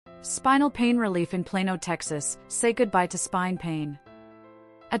Spinal Pain Relief in Plano, Texas. Say goodbye to spine pain.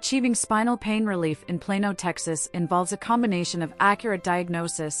 Achieving spinal pain relief in Plano, Texas involves a combination of accurate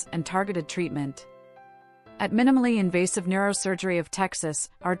diagnosis and targeted treatment. At Minimally Invasive Neurosurgery of Texas,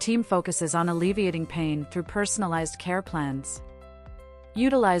 our team focuses on alleviating pain through personalized care plans.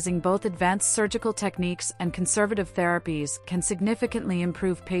 Utilizing both advanced surgical techniques and conservative therapies can significantly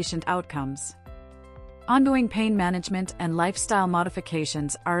improve patient outcomes. Ongoing pain management and lifestyle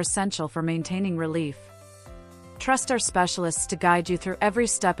modifications are essential for maintaining relief. Trust our specialists to guide you through every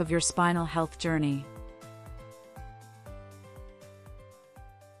step of your spinal health journey.